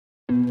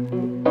Here's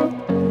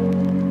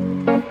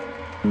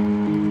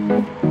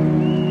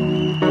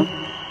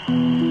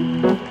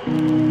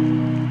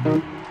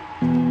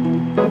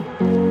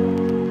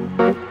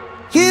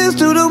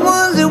to the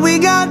ones that we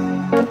got.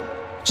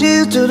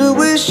 Cheers to the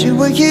wish you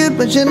were here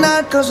but you're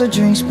not, 'cause the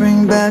drinks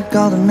bring back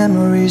all the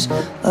memories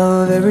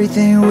of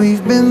everything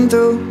we've been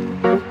through.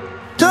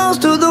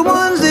 Toast to the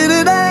ones here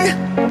today.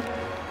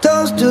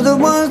 Toast to the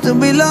ones that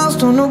we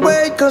lost on the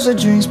way, 'cause the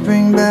drinks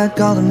bring back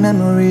all the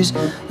memories,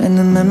 and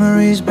the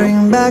memories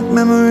bring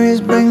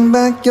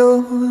back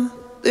your.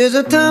 There's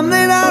a time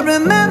that I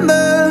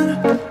remember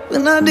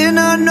when I did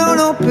not know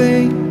no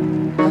pain,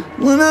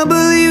 when I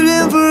believed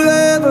in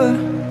forever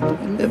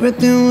and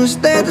everything would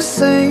stay the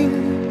same.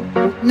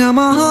 Now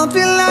my heart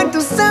feel like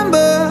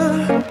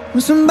December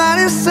when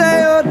somebody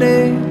say your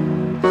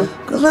name,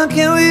 'cause I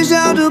can't reach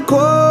out to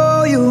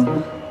call you,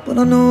 but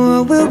I know I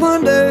will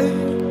one day.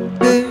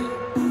 Yeah.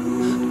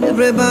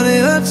 Everybody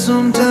hurts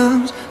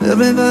sometimes,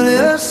 everybody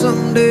hurts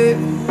someday.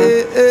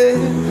 Yeah, yeah.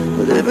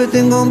 But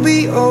everything gon'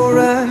 be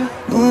alright.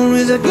 Gonna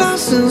raise a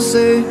glass and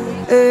say,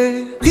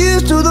 hey.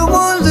 Here's to the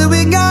ones that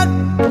we got.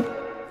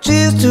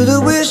 Cheers to the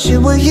wish you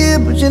were here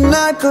but you're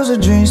not, 'cause the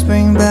drinks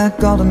bring back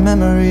all the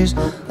memories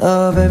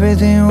of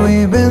everything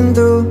we've been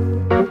through.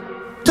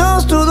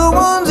 Toast to the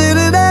ones here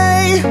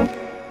today.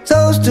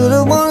 Toast to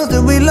the ones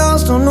that we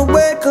lost on the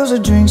way, 'cause the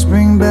drinks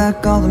bring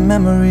back all the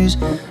memories,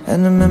 and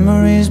the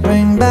memories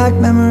bring back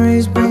your.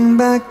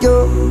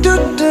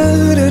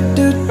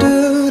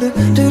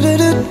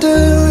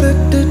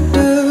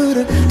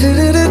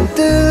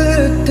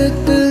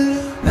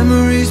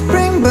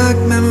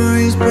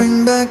 Memories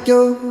bring back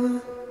your.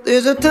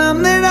 There's a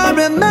time that I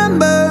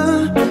remember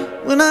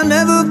when I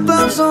never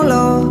felt so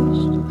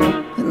lost,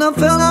 and I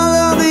felt all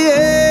of the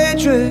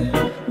hatred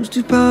was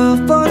too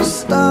powerful to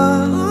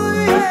stop.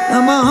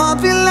 Now my heart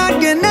feel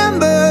like an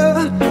ember,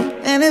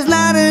 and it's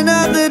lighting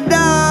up the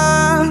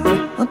dark.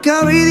 I'll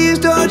carry these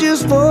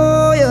torches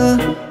for you,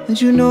 and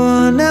you know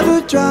I'll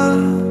never drop.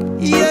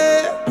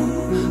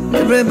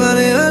 Yeah.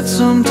 Everybody hurts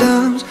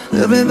sometimes,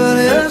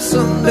 everybody hurts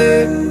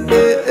someday.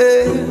 Yeah,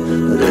 yeah.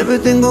 But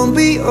everything gon'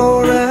 be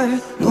alright.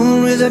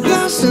 Gonna raise a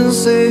glass and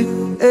say,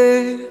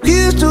 hey.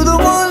 Here's to the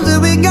ones that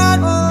we got.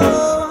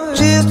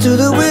 Cheers to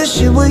the wish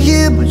you were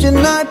here but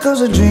you're not, 'cause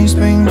the drinks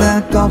bring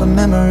back all the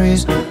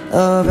memories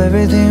of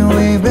everything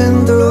we've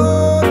been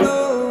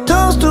through.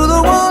 Toast to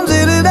the ones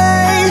here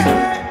today.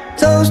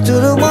 Toast to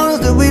the ones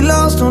that we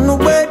lost on the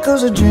way,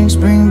 'cause the drinks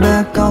bring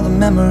back all the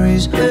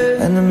memories,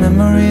 and the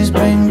memories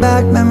bring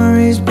back your.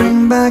 Memories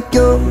bring back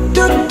your.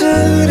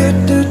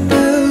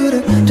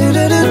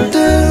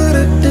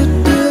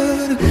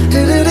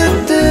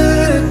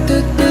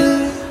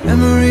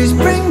 Memories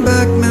bring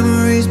back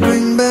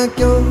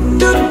your.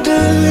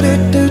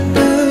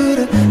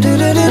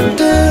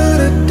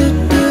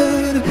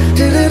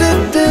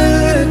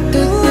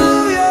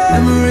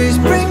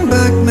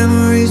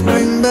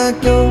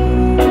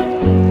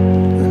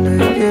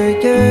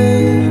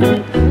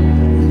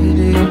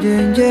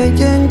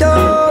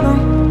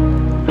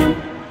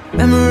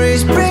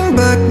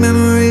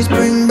 Memories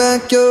bring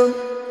back your.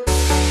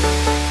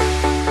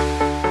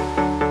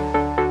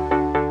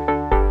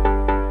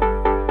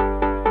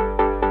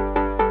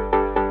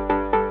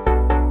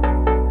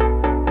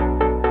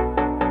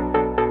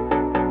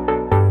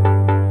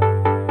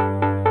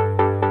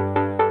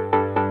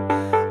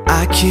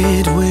 I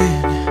can't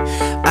win,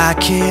 I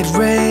can't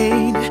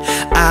reign,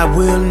 I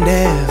will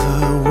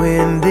never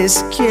win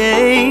this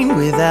game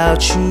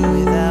without you,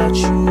 without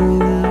you,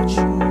 without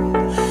you,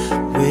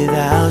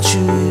 without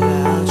you,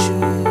 without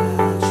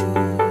you.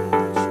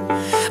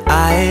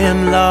 I am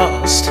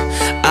lost,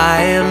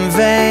 I am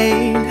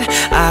vain,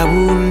 I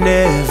will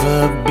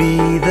never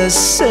be the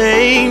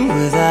same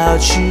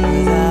without you,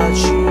 without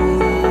you,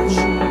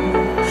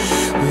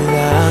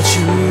 without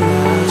you,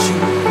 without you,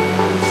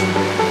 without you.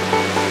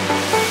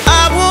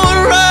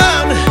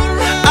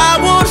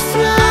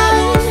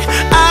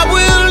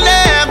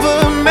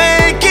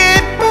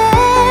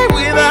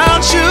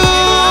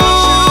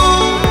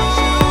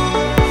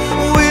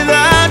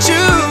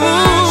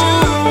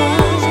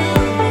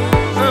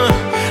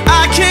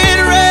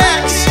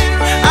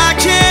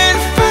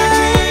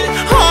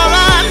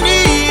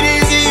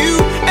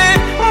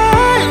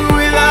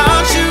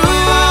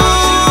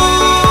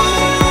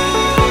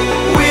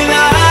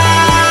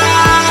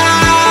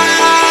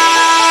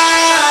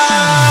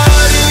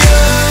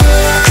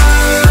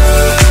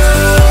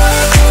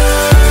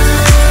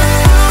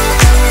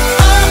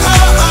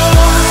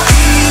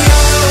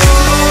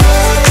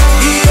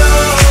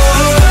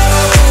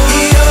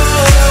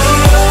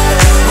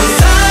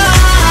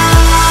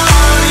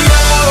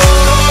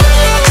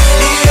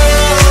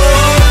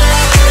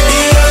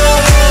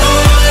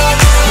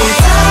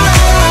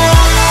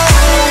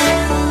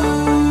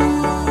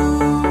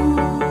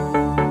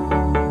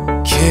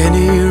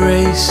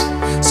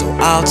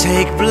 I'll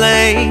take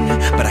blame,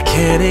 but I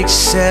can't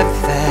accept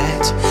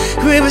that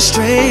we're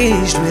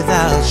estranged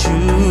without you,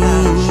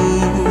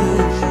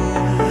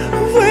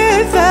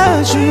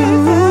 without you.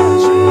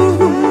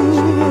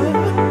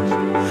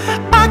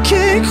 I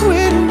can't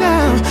quit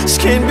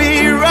things can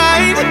be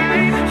right.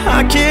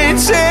 I can't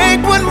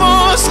take one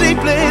more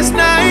sleepless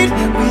night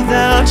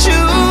without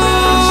you,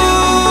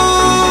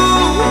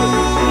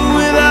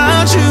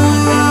 without you.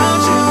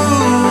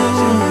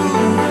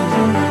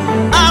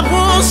 I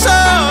won't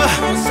soar,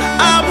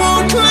 I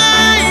won't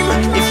climb.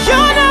 If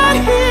you're not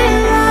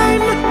here,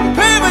 I'm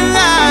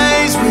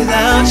paralyzed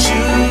without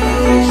you,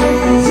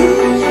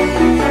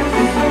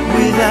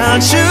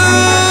 without you.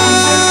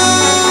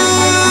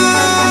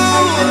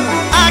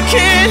 I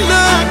can't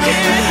look,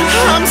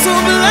 I'm so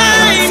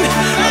blind.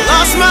 I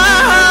lost my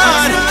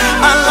heart,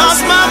 I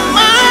lost my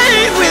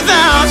mind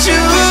without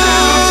you.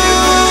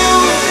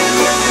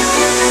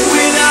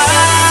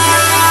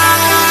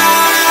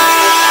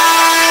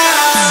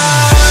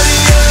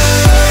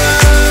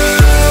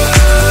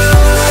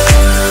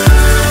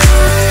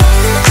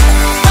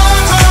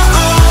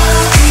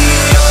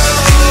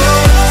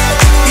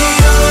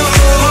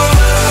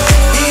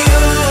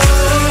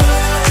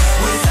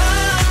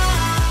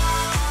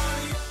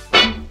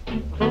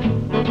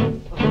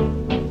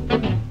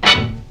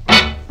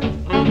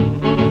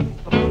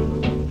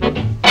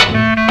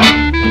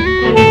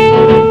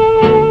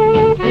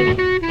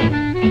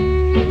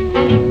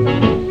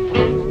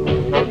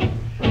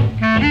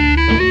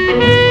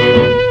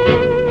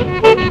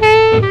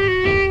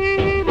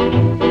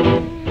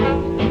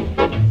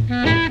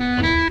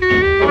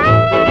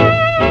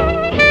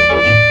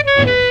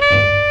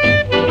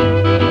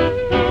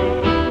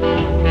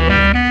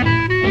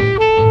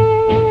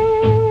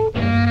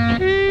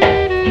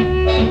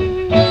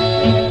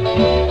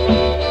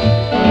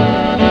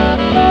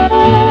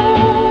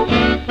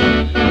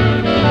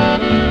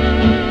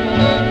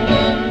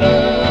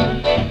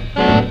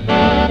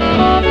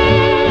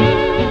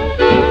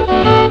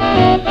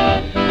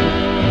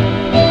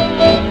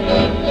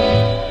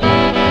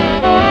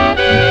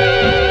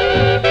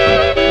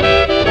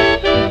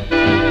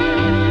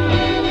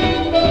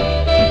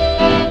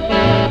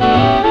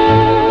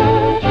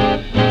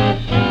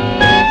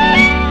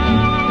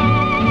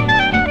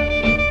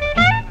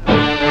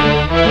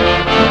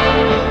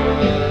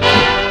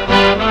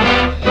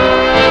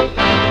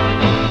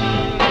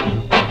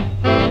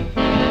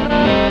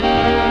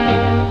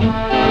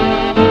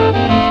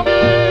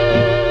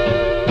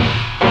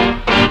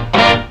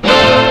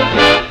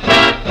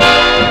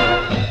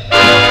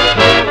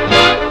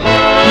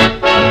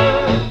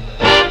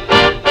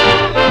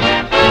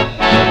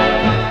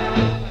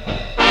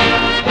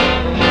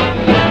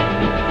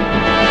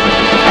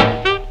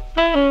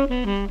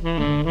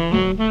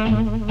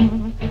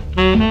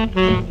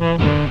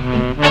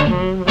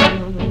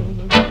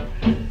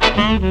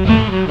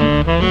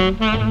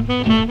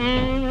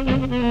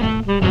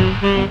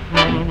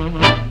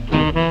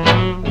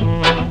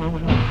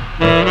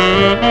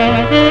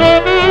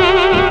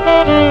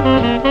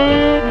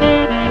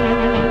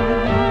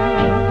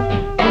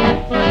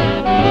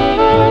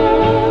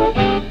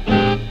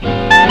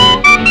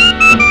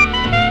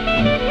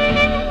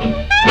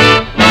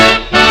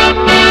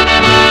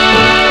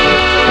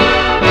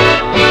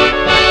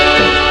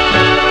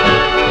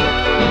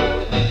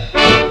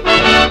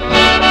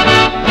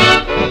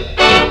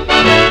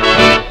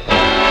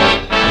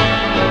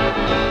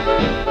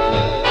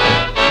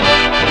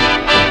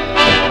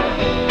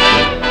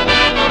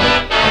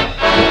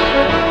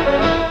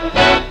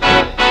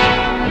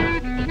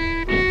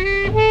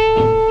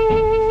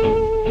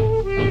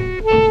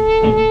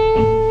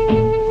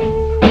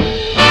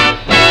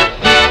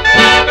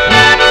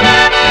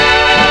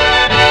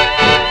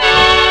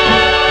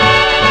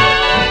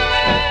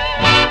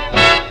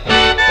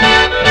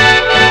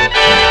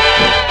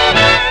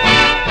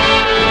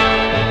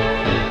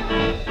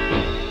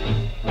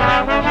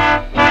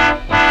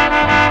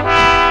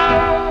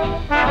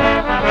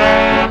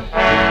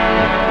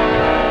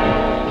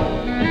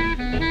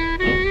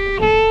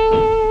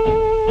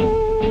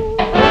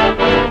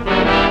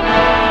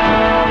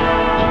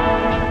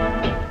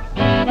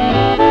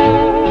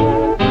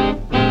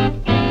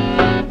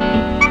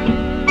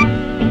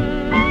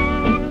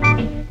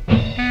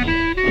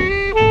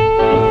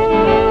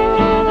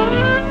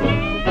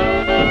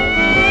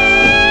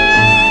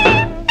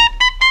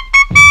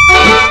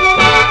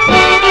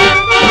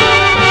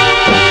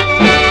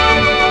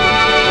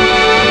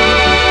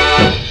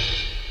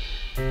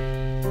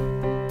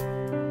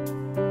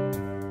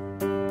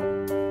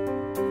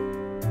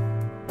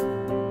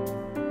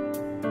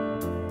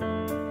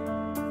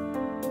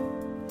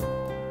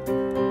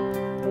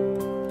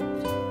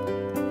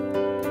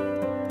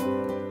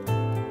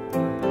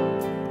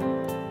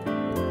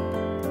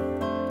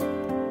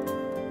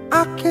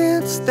 I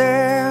can't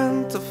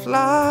stand to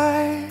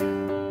fly.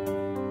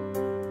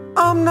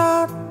 I'm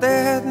not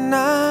that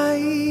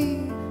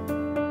naive.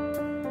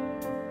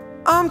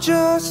 I'm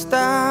just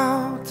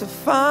out to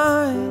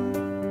find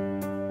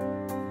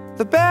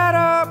the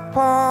better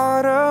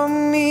part of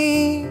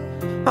me.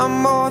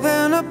 I'm more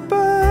than a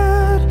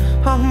bird,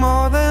 I'm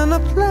more than a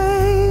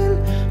plane,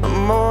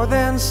 I'm more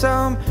than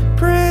some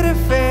pretty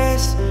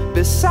face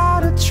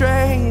beside a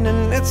train.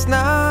 And it's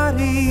not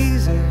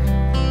easy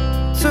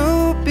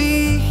to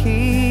be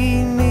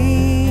me.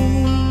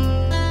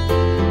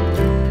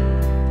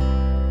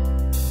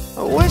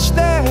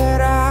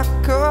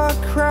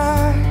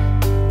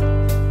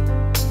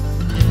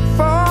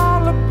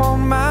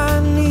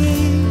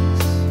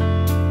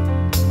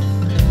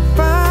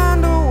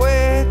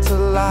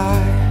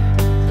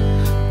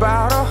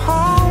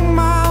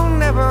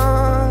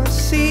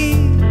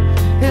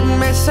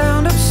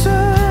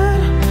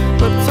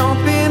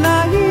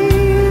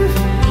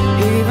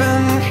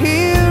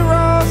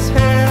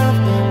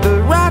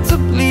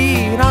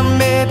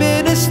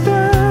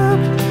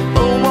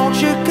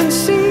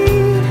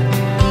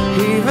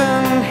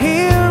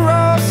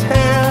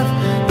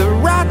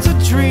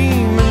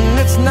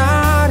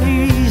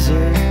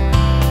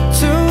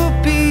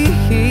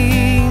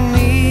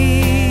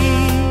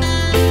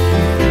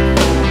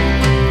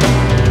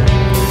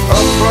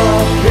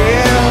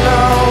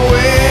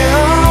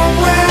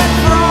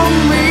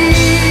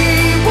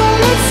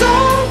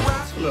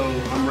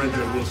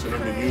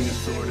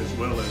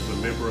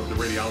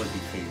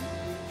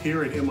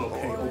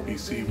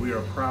 MLK-OPC, we are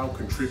a proud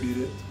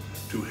contributor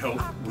to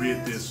help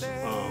rid this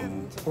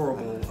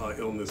horrible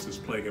illness that's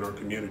plaguing our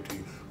community.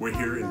 We're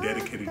here and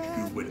dedicated to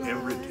do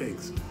whatever it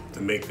takes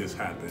to make this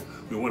happen.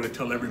 We want to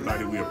tell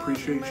everybody we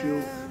appreciate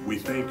you, we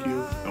thank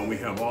you, and we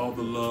have all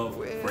the love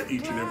for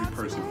each and every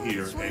person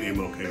here at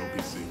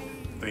MLK-OPC.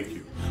 Thank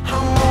you.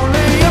 I'm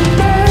only a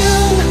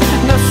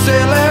man, no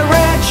silly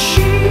red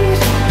sheet,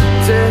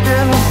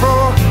 digging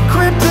for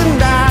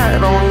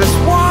kryptonite on this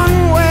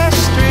one-way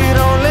street.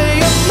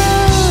 Only a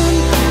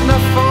man, no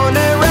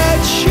phony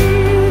red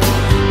sheet,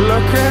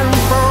 looking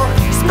for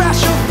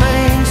special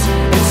things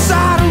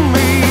inside of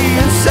me,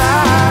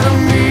 inside of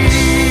me,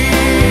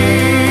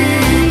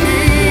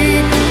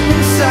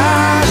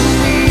 inside of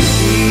me,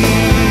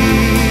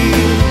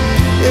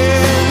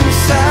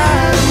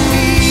 inside of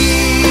me.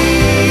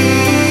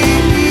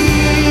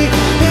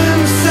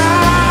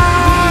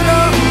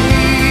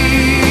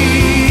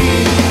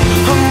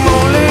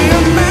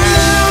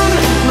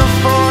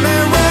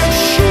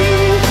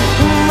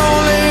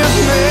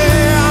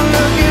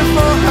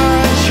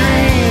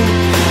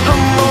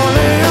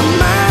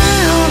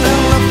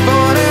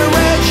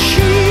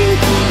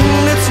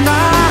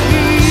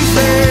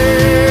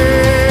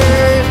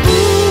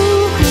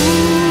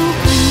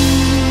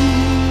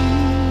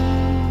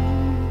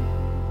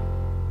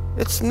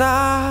 It's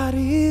not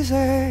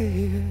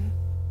easy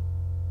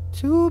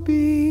to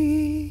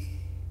be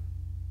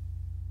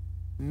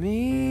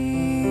me.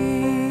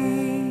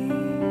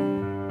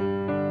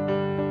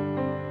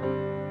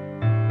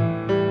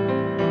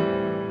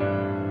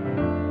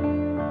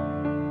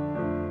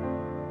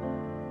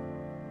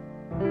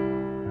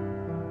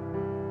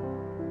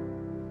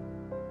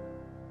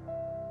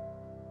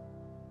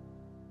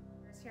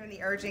 Here in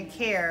the urgent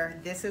care,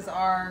 this is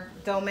our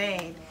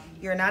domain.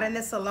 You're not in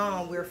this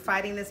alone. We're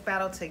fighting this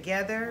battle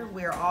together.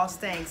 We're all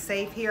staying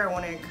safe here. I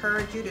want to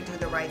encourage you to do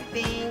the right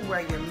thing,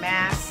 wear your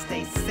mask,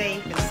 stay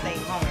safe, and stay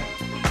home.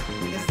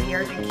 This is the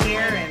urgent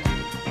care, and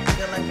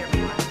good luck,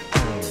 everyone.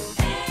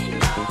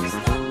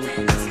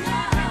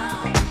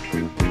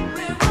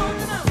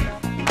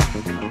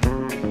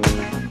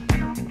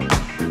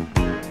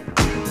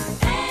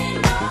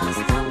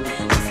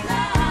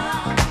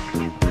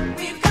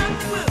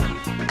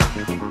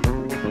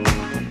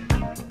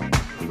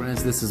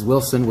 This is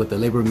Wilson with the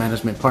Labor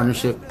Management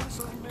Partnership.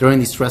 During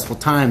these stressful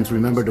times,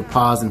 remember to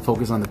pause and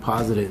focus on the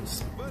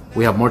positives.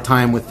 We have more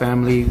time with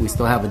family, we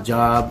still have a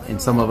job,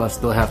 and some of us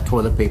still have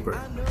toilet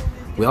paper.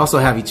 We also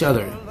have each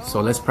other,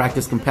 so let's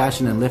practice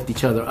compassion and lift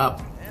each other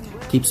up.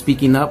 Keep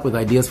speaking up with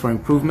ideas for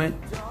improvement,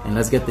 and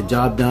let's get the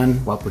job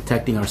done while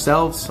protecting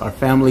ourselves, our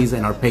families,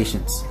 and our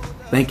patients.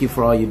 Thank you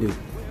for all you do.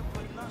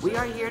 We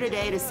are here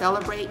today to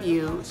celebrate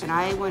you, and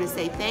I want to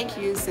say thank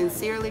you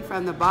sincerely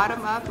from the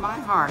bottom of my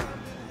heart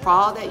for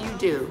all that you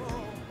do.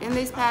 In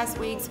these past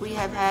weeks, we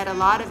have had a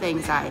lot of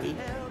anxiety,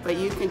 but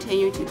you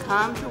continue to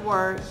come to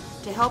work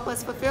to help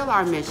us fulfill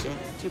our mission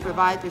to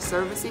provide the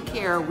service and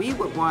care we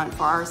would want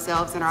for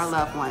ourselves and our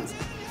loved ones.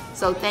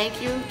 So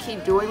thank you,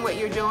 keep doing what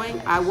you're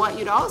doing. I want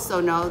you to also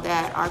know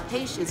that our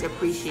patients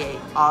appreciate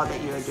all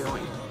that you're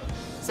doing.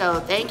 So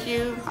thank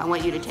you. I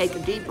want you to take a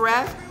deep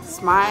breath,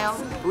 smile,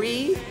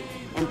 breathe,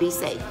 and be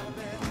safe.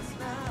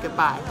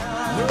 Goodbye.